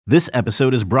This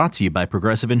episode is brought to you by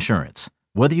Progressive Insurance.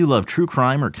 Whether you love true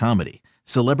crime or comedy,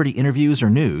 celebrity interviews or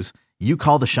news, you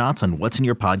call the shots on what's in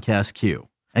your podcast queue.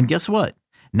 And guess what?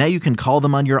 Now you can call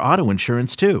them on your auto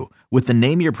insurance too with the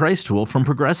Name Your Price tool from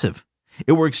Progressive.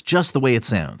 It works just the way it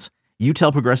sounds. You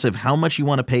tell Progressive how much you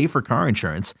want to pay for car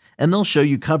insurance, and they'll show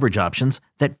you coverage options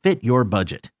that fit your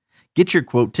budget. Get your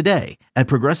quote today at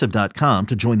Progressive.com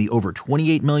to join the over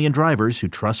 28 million drivers who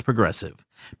trust Progressive.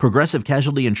 Progressive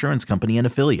Casualty Insurance Company and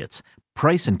Affiliates.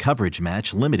 Price and coverage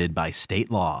match limited by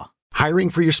state law. Hiring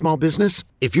for your small business?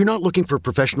 If you're not looking for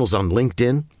professionals on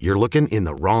LinkedIn, you're looking in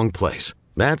the wrong place.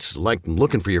 That's like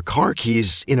looking for your car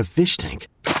keys in a fish tank.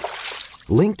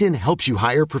 LinkedIn helps you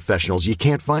hire professionals you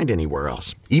can't find anywhere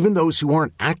else, even those who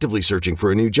aren't actively searching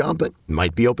for a new job but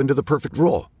might be open to the perfect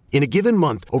role. In a given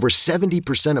month, over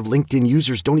 70% of LinkedIn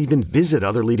users don't even visit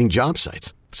other leading job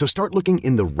sites. So start looking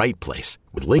in the right place.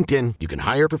 With LinkedIn, you can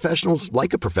hire professionals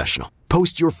like a professional.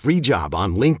 Post your free job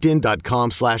on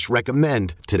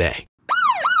linkedin.com/recommend today.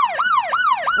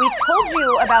 We told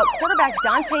you about quarterback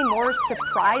Dante Moore's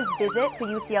surprise visit to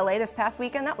UCLA this past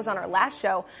weekend. That was on our last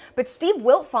show. But Steve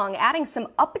Wiltfong adding some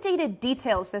updated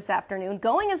details this afternoon,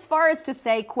 going as far as to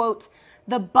say, quote,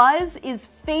 the buzz is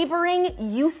favoring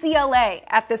UCLA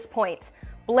at this point.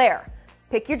 Blair,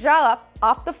 pick your jaw up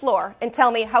off the floor and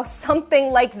tell me how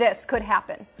something like this could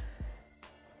happen.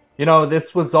 You know,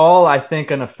 this was all, I think,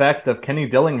 an effect of Kenny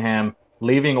Dillingham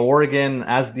leaving Oregon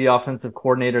as the offensive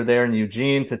coordinator there in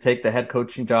Eugene to take the head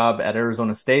coaching job at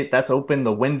Arizona State. That's opened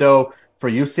the window for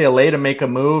UCLA to make a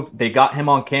move. They got him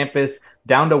on campus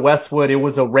down to Westwood. It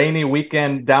was a rainy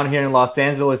weekend down here in Los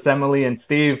Angeles, Emily and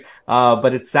Steve,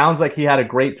 but it sounds like he had a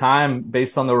great time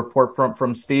based on the report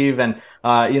from Steve. And,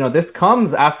 this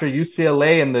comes after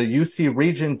UCLA and the UC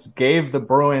Regents gave the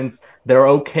Bruins their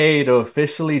okay to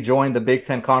officially join the Big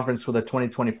Ten Conference for the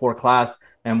 2024 class.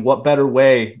 And what better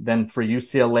way than for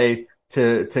UCLA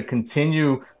to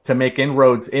continue to make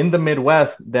inroads in the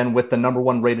Midwest than with the number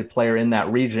one rated player in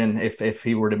that region if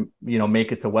he were to,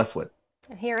 make it to Westwood.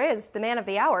 And here is the man of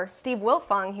the hour, Steve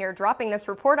Wiltfong, here dropping this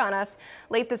report on us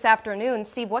late this afternoon.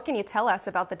 Steve, what can you tell us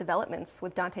about the developments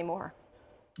with Dante Moore?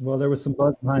 Well, there was some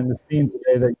buzz behind the scenes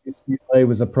today that UCLA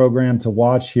was a program to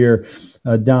watch here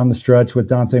down the stretch with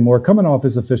Dante Moore coming off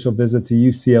his official visit to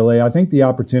UCLA. I think the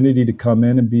opportunity to come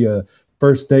in and be a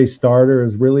first-day starter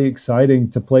is really exciting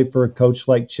to play for a coach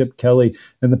like Chip Kelly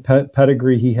and the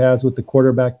pedigree he has with the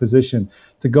quarterback position,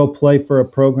 to go play for a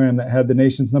program that had the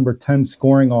nation's number 10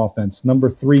 scoring offense, number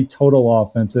 3 total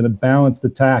offense, and a balanced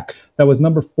attack that was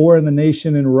number 4 in the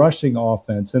nation in rushing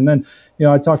offense. And then,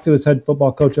 I talked to his head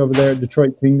football coach over there at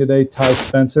Detroit King today, Ty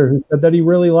Spencer, who said that he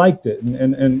really liked it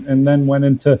and then went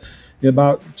into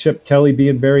about Chip Kelly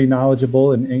being very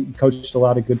knowledgeable and coached a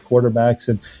lot of good quarterbacks.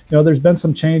 And, there's been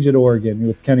some change at Oregon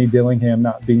with Kenny Dillingham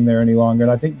not being there any longer.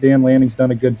 And I think Dan Lanning's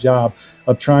done a good job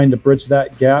of trying to bridge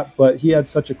that gap, but he had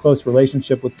such a close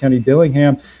relationship with Kenny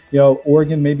Dillingham.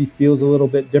 Oregon maybe feels a little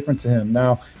bit different to him.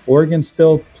 Now, Oregon's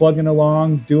still plugging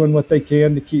along, doing what they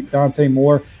can to keep Dante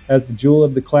Moore as the jewel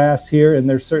of the class here, and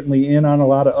they're certainly in on a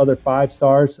lot of other 5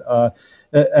 stars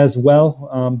as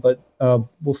well. But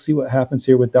we'll see what happens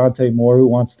here with Dante Moore, who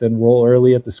wants to enroll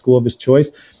early at the school of his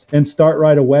choice and start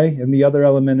right away. And the other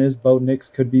element is Bo Nix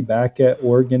could be back at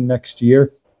Oregon next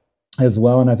year as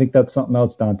well. And I think that's something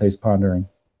else Dante's pondering.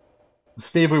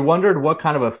 Steve, we wondered what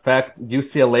kind of effect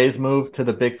UCLA's move to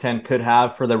the Big Ten could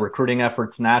have for their recruiting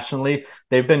efforts nationally.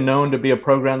 They've been known to be a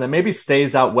program that maybe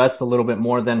stays out west a little bit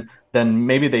more than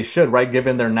maybe they should, right,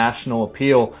 given their national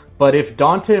appeal. But if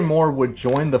Dante Moore would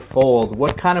join the fold,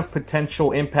 what kind of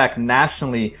potential impact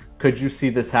nationally could you see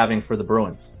this having for the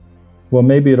Bruins? Well,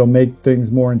 maybe it'll make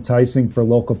things more enticing for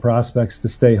local prospects to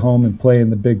stay home and play in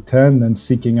the Big Ten than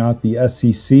seeking out the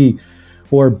SEC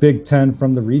or Big Ten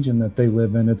from the region that they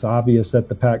live in. It's obvious that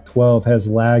the Pac-12 has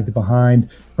lagged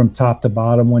behind from top to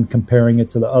bottom when comparing it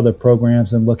to the other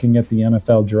programs and looking at the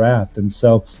NFL draft. And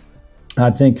so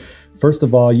I think, first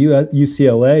of all,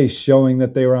 UCLA showing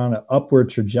that they were on an upward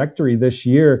trajectory this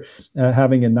year,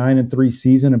 having a 9-3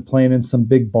 season and playing in some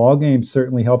big ball games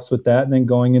certainly helps with that. And then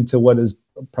going into what is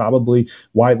probably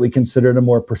widely considered a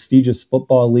more prestigious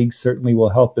football league certainly will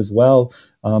help as well.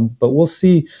 But we'll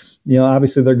see.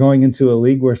 Obviously they're going into a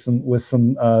league with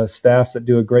some staffs that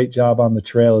do a great job on the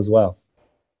trail as well.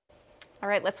 All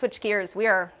right, let's switch gears. We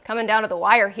are coming down to the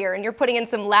wire here, and you're putting in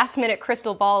some last-minute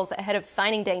crystal balls ahead of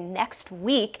signing day next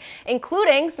week,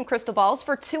 including some crystal balls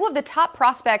for 2 of the top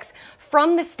prospects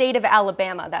from the state of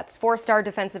Alabama. That's 4-star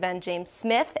defensive end James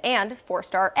Smith and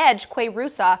 4-star edge Quay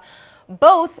Rusa,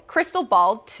 both crystal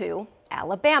balled to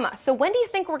Alabama. So when do you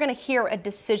think we're going to hear a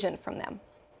decision from them?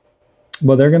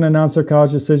 Well, they're going to announce their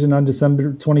college decision on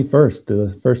December 21st,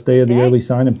 the first day of the early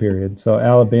signing period. So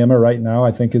Alabama right now,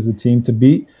 I think, is the team to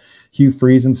beat. Hugh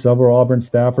Freeze and several Auburn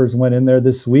staffers went in there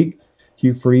this week.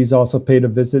 Hugh Freeze also paid a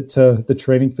visit to the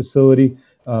training facility,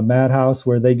 Madhouse,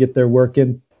 where they get their work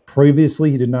in.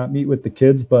 Previously, he did not meet with the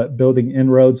kids, but building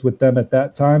inroads with them at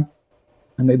that time.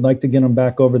 And they'd like to get them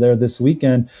back over there this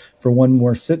weekend for one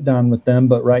more sit down with them.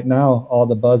 But right now, all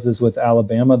the buzz is with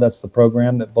Alabama. That's the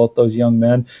program that both those young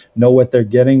men know what they're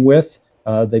getting with.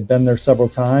 They've been there several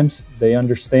times. They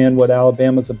understand what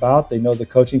Alabama's about. They know the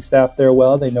coaching staff there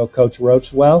well. They know Coach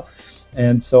Roach well.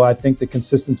 And so I think the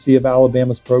consistency of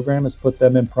Alabama's program has put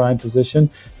them in prime position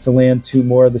to land two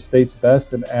more of the state's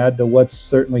best and add to what's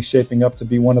certainly shaping up to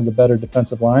be one of the better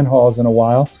defensive line hauls in a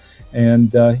while.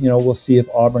 And, we'll see if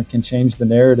Auburn can change the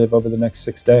narrative over the next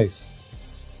 6 days.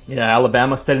 Yeah,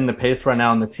 Alabama setting the pace right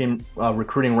now in the team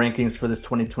recruiting rankings for this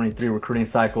 2023 recruiting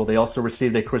cycle. They also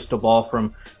received a crystal ball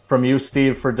from you,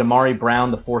 Steve, for Damari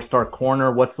Brown, the 4-star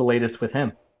corner. What's the latest with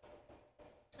him?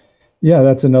 Yeah,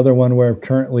 that's another one where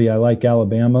currently I like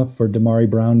Alabama for Damari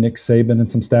Brown. Nick Saban and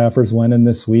some staffers went in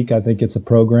this week. I think it's a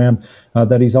program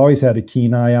that he's always had a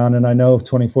keen eye on. And I know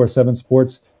 24/7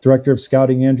 Sports Director of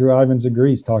Scouting Andrew Ivins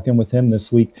agrees, talking with him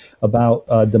this week about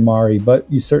Damari.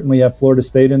 But you certainly have Florida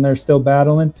State in there still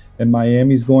battling, and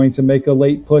Miami's going to make a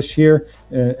late push here.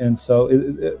 And so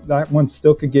that one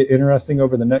still could get interesting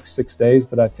over the next 6 days.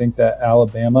 But I think that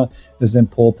Alabama is in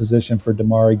pole position for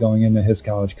Damari going into his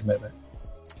college commitment.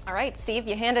 All right, Steve,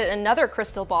 you handed another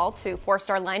crystal ball to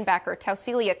 4-star linebacker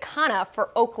Tausili Akana for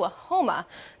Oklahoma.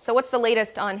 So what's the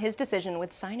latest on his decision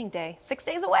with signing day? 6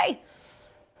 days away.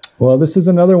 Well, this is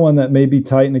another one that may be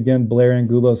tight. And again, Blair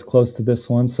Angulo's close to this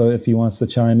one. So if he wants to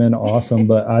chime in, awesome.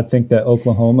 But I think that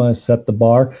Oklahoma has set the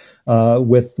bar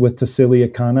with Tausili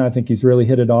Akana. I think he's really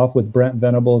hit it off with Brent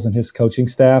Venables and his coaching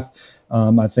staff.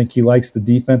 I think he likes the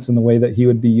defense and the way that he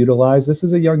would be utilized. This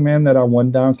is a young man that on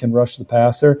one down can rush the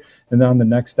passer, and then on the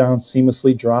next down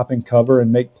seamlessly drop and cover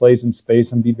and make plays in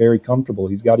space and be very comfortable.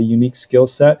 He's got a unique skill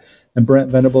set, and Brent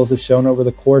Venables has shown over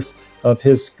the course of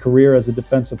his career as a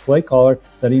defensive play caller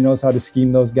that he knows how to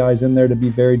scheme those guys in there to be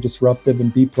very disruptive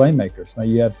and be playmakers. Now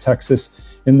you have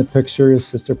Texas in the picture. His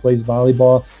sister plays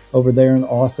volleyball over there in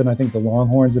Austin. I think the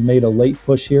Longhorns have made a late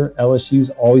push here. LSU's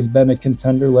always been a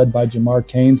contender led by Jamar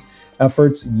Cain's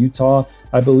efforts. Utah,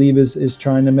 I believe, is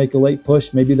trying to make a late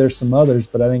push. Maybe there's some others,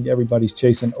 but I think everybody's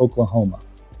chasing Oklahoma.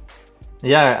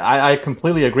 Yeah, I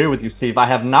completely agree with you, Steve. I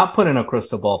have not put in a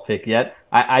crystal ball pick yet.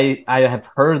 I have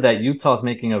heard that Utah's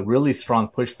making a really strong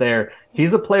push there.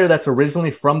 He's a player that's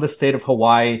originally from the state of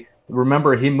Hawaii.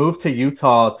 Remember, he moved to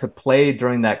Utah to play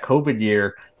during that COVID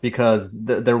year because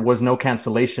there was no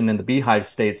cancellation in the Beehive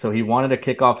State. So he wanted to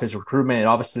kick off his recruitment. It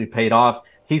obviously paid off.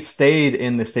 He stayed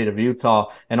in the state of Utah.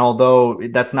 And although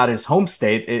that's not his home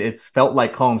state, it's felt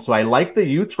like home. So I like the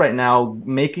Utes right now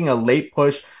making a late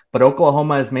push. But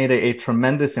Oklahoma has made a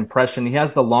tremendous impression. He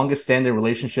has the longest standing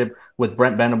relationship with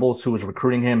Brent Venables, who was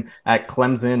recruiting him at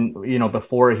Clemson,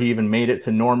 before he even made it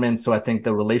to Norman. So I think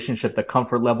the relationship, the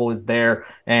comfort level is there.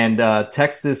 And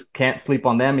Texas can't sleep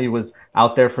on them. He was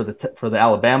out there for the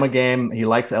Alabama game. He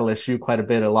likes LSU quite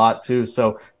a lot too.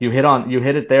 So you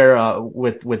hit it there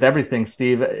with everything,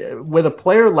 Steve. With a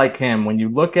player like him, when you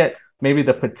look at maybe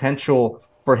the potential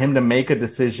for him to make a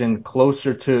decision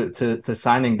closer to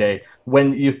signing day.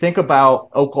 When you think about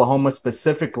Oklahoma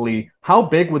specifically, how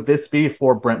big would this be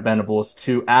for Brent Venables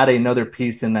to add another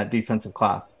piece in that defensive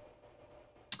class?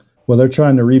 Well, they're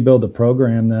trying to rebuild a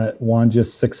program that won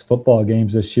just 6 football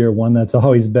games this year, one that's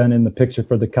always been in the picture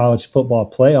for the college football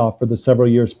playoff for the several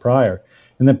years prior.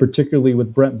 And then particularly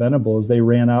with Brent Venables, they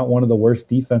ran out one of the worst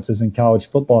defenses in college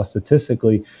football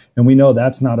statistically. And we know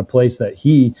that's not a place that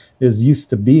he is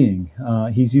used to being.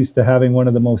 He's used to having one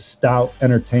of the most stout,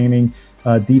 entertaining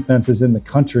defenses in the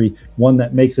country, one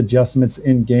that makes adjustments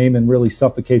in game and really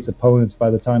suffocates opponents by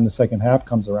the time the second half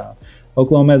comes around.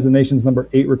 Oklahoma has the nation's number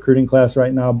 8 recruiting class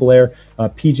right now, Blair.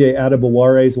 PJ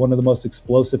Adebaware is one of the most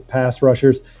explosive pass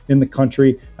rushers in the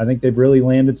country. I think they've really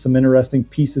landed some interesting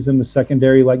pieces in the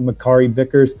secondary like Makari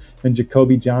Vickers and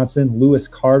Jacoby Johnson. Lewis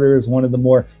Carter is one of the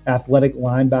more athletic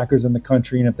linebackers in the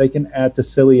country. And if they can add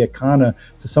Tausili Akana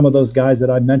to some of those guys that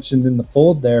I mentioned in the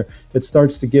fold there, it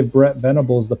starts to give Brent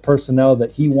Venables the personnel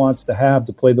that he wants to have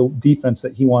to play the defense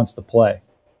that he wants to play.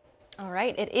 All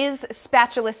right, it is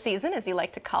spatula season, as you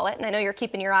like to call it, and I know you're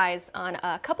keeping your eyes on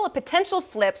a couple of potential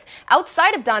flips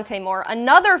outside of Dante Moore.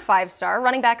 Another 5-star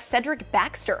running back, Cedric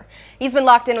Baxter. He's been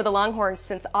locked in with the Longhorns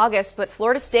since August, but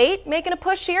Florida State making a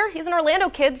push here. He's an Orlando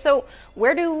kid, so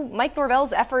where do Mike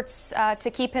Norvell's efforts to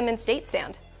keep him in state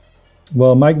stand?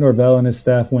 Well, Mike Norvell and his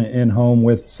staff went in home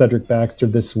with Cedric Baxter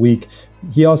this week.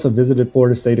 He also visited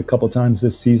Florida State a couple times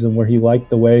this season where he liked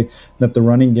the way that the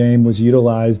running game was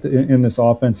utilized in this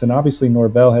offense. And obviously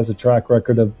Norvell has a track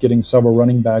record of getting several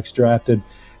running backs drafted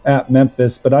at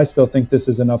Memphis, but I still think this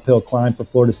is an uphill climb for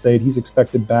Florida State. He's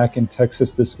expected back in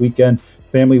Texas this weekend.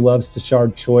 Family loves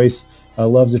Tashard Choice,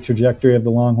 loves the trajectory of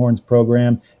the Longhorns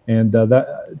program, and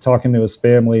talking to his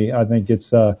family, I think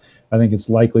it's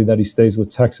likely that he stays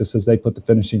with Texas as they put the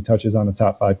finishing touches on a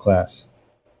top 5 class.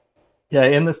 Yeah,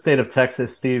 in the state of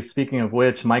Texas, Steve, speaking of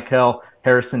which, Michael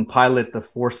Harrison Pilot, the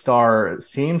 4-star,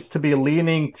 seems to be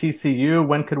leaning TCU.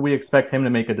 When could we expect him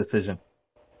to make a decision?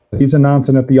 He's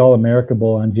announcing at the All-America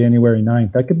Bowl on January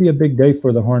 9th. That could be a big day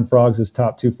for the Horned Frogs. His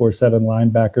top 247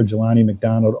 linebacker, Jelani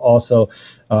McDonald, also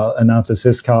announces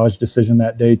his college decision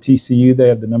that day. TCU, they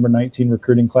have the number 19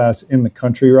 recruiting class in the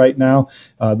country right now.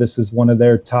 This is one of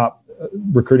their top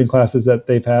recruiting classes that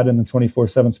they've had in the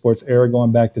 24/7 Sports era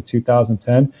going back to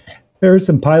 2010.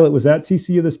 Harrison Pilot was at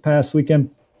TCU this past weekend.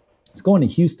 He's going to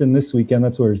Houston this weekend.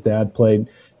 That's where his dad played.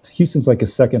 Houston's like a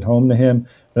second home to him,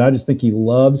 but I just think he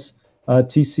loves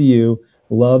TCU,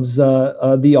 loves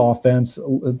the offense.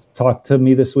 Talked to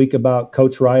me this week about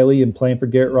Coach Riley and playing for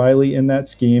Garrett Riley in that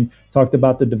scheme. Talked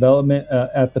about the development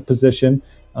at the position,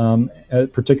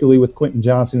 particularly with Quentin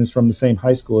Johnson, who's from the same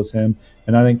high school as him.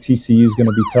 And I think TCU is going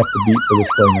to be tough to beat for this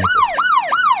playmaker.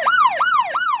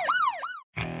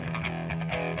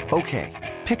 Okay,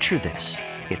 picture this.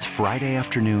 It's Friday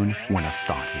afternoon when a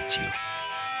thought hits you.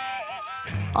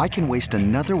 I can waste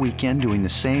another weekend doing the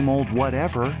same old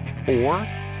whatever, or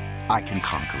I can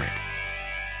conquer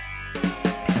it.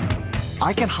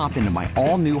 I can hop into my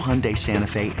all-new Hyundai Santa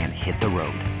Fe and hit the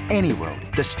road. Any road.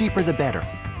 The steeper, the better.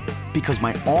 Because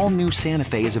my all-new Santa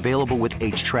Fe is available with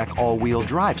H-Track all-wheel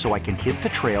drive, so I can hit the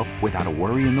trail without a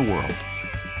worry in the world.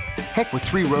 Heck, with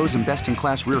 3 rows and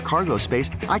best-in-class rear cargo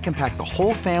space, I can pack the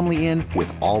whole family in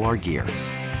with all our gear.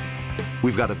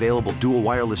 We've got available dual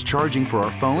wireless charging for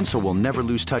our phones, so we'll never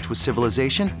lose touch with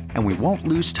civilization, and we won't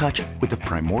lose touch with the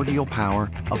primordial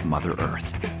power of Mother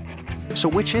Earth. So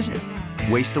which is it?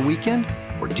 Waste the weekend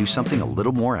or do something a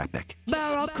little more epic?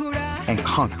 And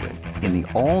conquer it in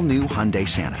the all-new Hyundai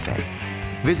Santa Fe.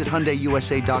 Visit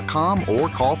HyundaiUSA.com or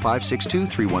call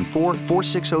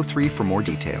 562-314-4603 for more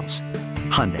details.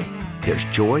 Hyundai, there's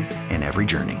joy in every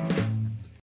journey.